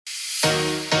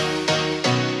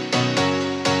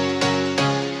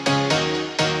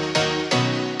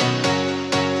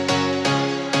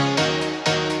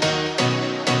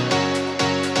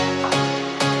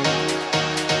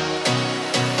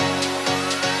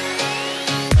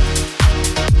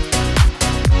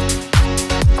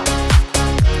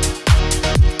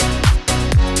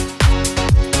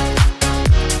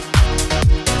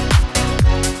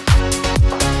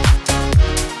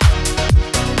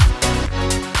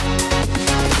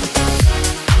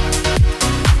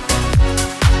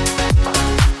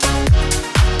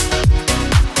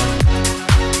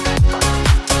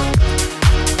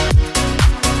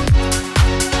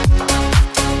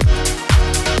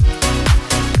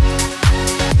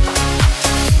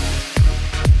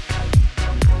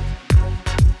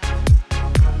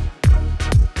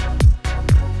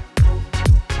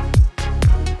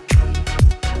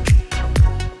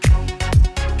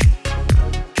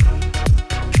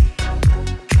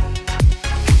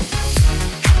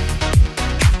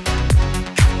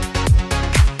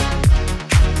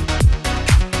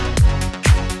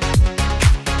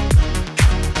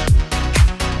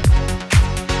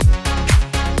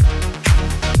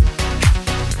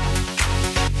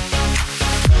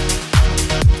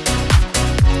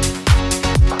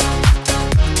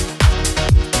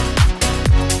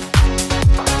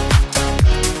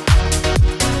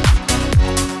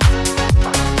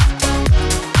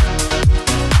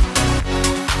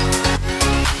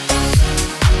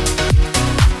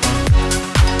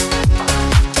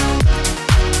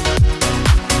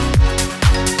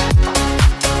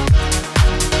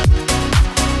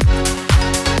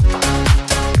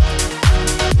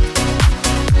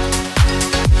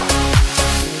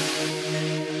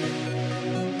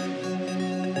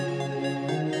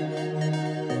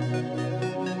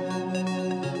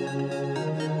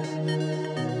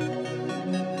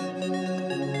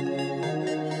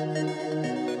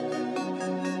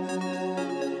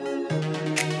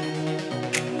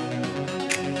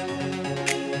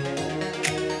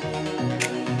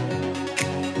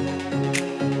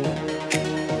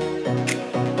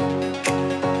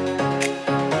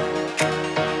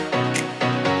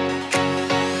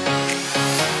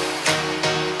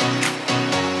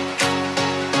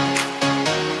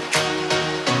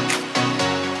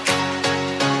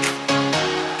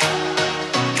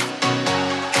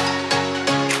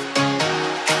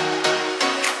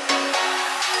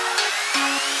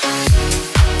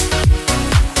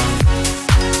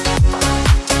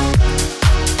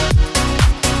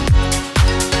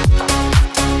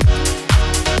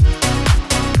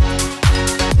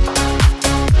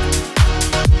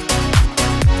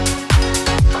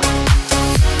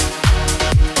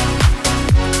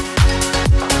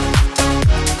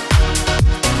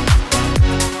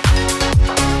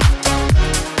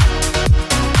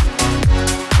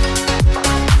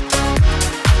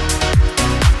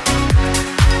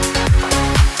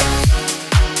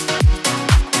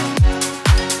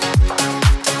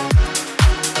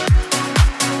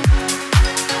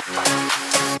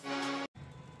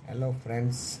Hello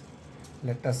friends,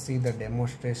 let us see the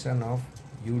demonstration of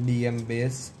UDM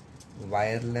based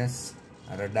wireless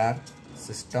radar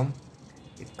system.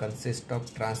 It consists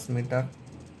of transmitter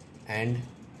and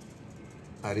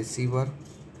a receiver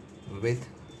with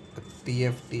a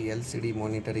TFT LCD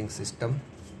monitoring system.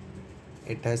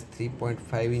 It has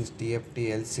 3.5-inch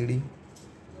TFT LCD.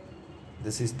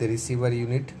 This is the receiver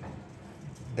unit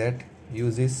that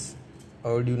uses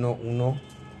Arduino Uno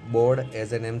board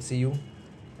as an MCU,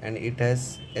 and it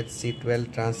has HC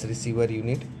transreceiver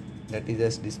unit that is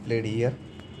as displayed here.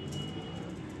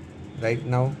 Right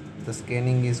now the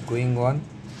scanning is going on.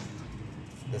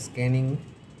 The scanning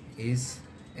is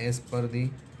as per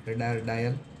the radar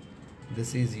dial.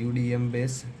 This is UDM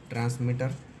based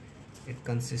transmitter. It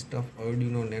consists of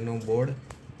Arduino NANO board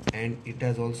and it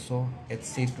has also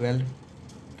HC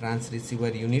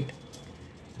transreceiver unit.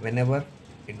 Whenever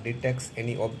it detects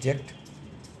any object,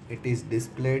 it is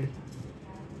displayed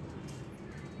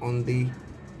on the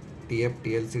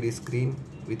TFT LCD screen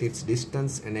with its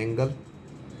distance and angle.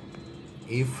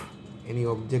 If any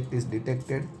object is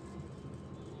detected,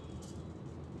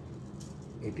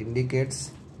 it indicates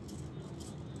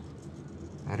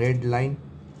a red line,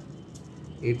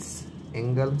 its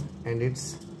angle and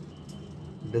its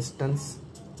distance.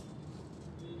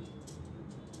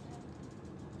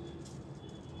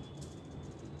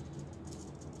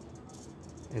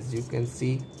 As you can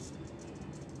see,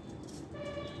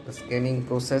 the scanning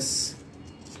process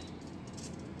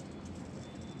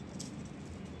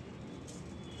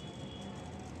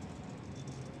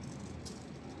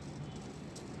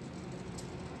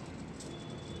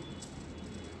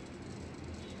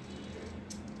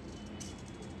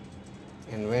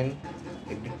and when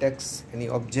it detects any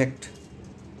object,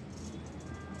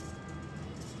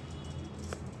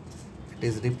 it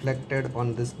is reflected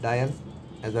on this dial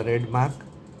as a red mark,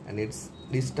 and its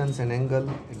distance and angle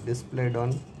is displayed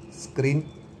on screen.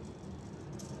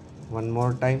 One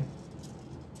more time.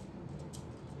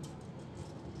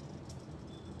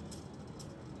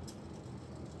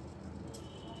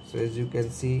 So as you can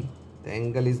see, the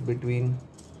angle is between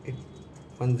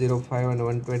 105 and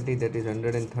 120, that is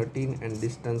 113, and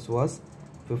distance was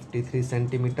 53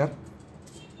 centimeter.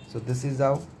 So this is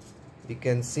how we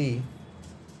can see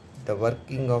the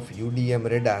working of UDM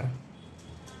radar.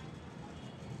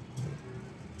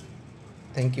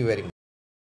 Thank you very much.